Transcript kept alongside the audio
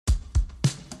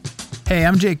Hey,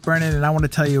 I'm Jake Brennan, and I want to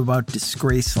tell you about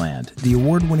Disgraceland, the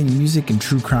award-winning music and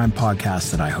true crime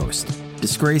podcast that I host.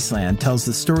 Disgraceland tells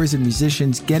the stories of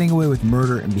musicians getting away with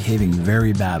murder and behaving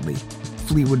very badly.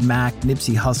 Fleetwood Mac,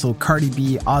 Nipsey Hussle, Cardi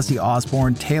B, Ozzy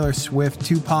Osbourne, Taylor Swift,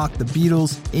 Tupac, The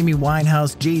Beatles, Amy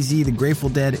Winehouse, Jay-Z, The Grateful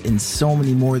Dead, and so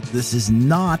many more. This is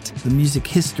not the music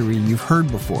history you've heard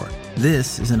before.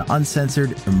 This is an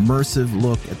uncensored, immersive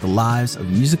look at the lives of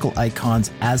musical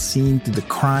icons as seen through the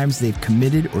crimes they've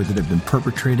committed or that have been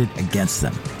perpetrated against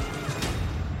them.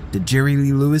 Did Jerry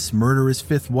Lee Lewis murder his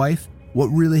fifth wife? What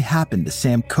really happened to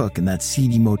Sam Cooke in that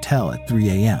seedy motel at 3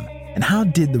 a.m.? And how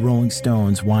did the Rolling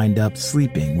Stones wind up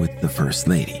sleeping with the First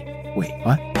Lady? Wait,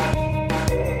 what?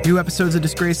 New episodes of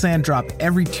Disgraceland drop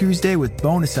every Tuesday with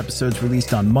bonus episodes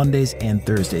released on Mondays and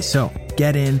Thursdays. So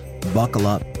get in, buckle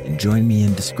up, and join me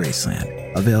in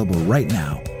Disgraceland. Available right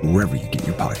now wherever you get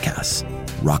your podcasts.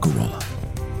 Rock-a-rolla.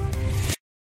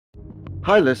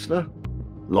 Hi listener,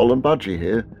 Lol and Budgie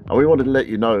here, and we wanted to let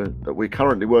you know that we're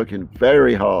currently working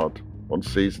very hard on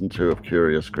season 2 of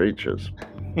Curious Creatures.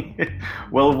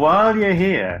 Well, while you're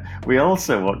here, we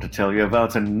also want to tell you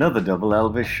about another double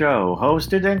Elvis show,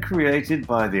 hosted and created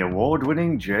by the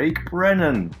award-winning Jake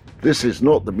Brennan. This is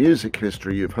not the music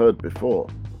history you've heard before.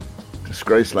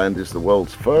 Disgraceland is the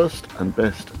world's first and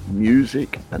best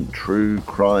music and true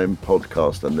crime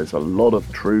podcast, and there's a lot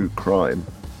of true crime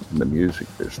in the music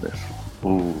business.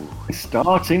 Ooh,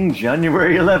 starting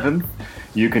January 11th,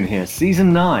 you can hear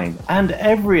season 9 and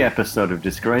every episode of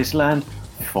Disgraceland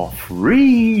for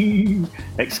free,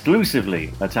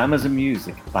 exclusively at Amazon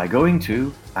Music by going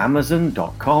to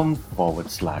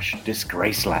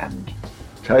amazon.com/Disgraceland.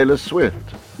 Taylor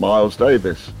Swift, Miles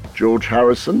Davis, George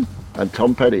Harrison, and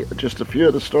Tom Petty are just a few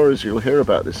of the stories you'll hear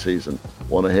about this season.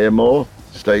 Want to hear more?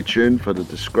 Stay tuned for the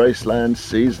Disgraceland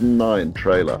Season 9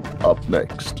 trailer up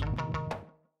next.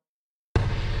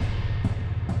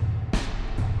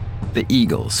 The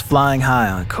Eagles flying high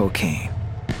on cocaine.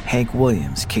 Hank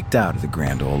Williams kicked out of the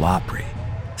Grand Ole Opry.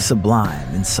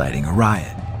 Sublime inciting a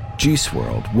riot. Juice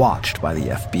WRLD watched by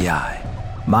the FBI.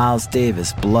 Miles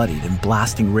Davis bloodied and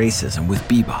blasting racism with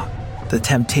bebop. The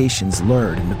Temptations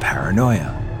lured into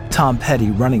paranoia. Tom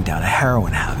Petty running down a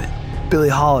heroin habit. Billie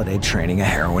Holiday training a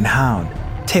heroin hound.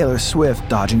 Taylor Swift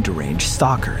dodging deranged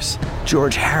stalkers.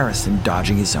 George Harrison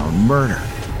dodging his own murder.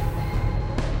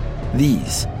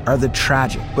 These are the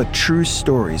tragic but true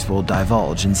stories we'll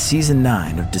divulge in Season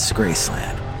 9 of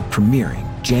Disgraceland, premiering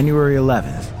January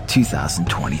 11th,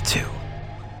 2022.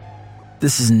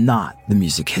 This is not the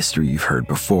music history you've heard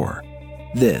before.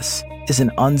 This is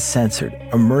an uncensored,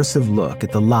 immersive look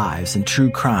at the lives and true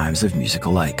crimes of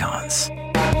musical icons.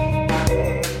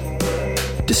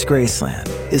 Disgraceland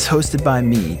is hosted by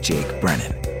me, Jake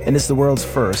Brennan, and is the world's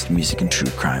first music and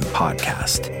true crime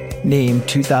podcast. Named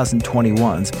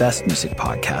 2021's Best Music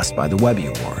Podcast by the Webby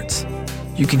Awards.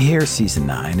 You can hear Season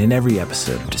 9 in every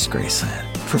episode of Disgraceland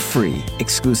for free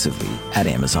exclusively at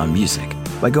Amazon Music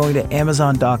by going to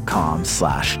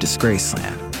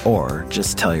amazon.com/Disgraceland, or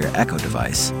just tell your Echo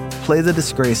device, play the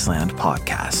Disgraceland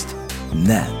podcast, and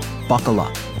then buckle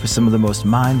up for some of the most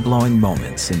mind-blowing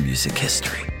moments in music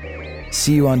history.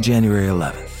 See you on January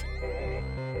 11th.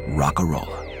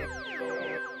 Rock-a-rolla.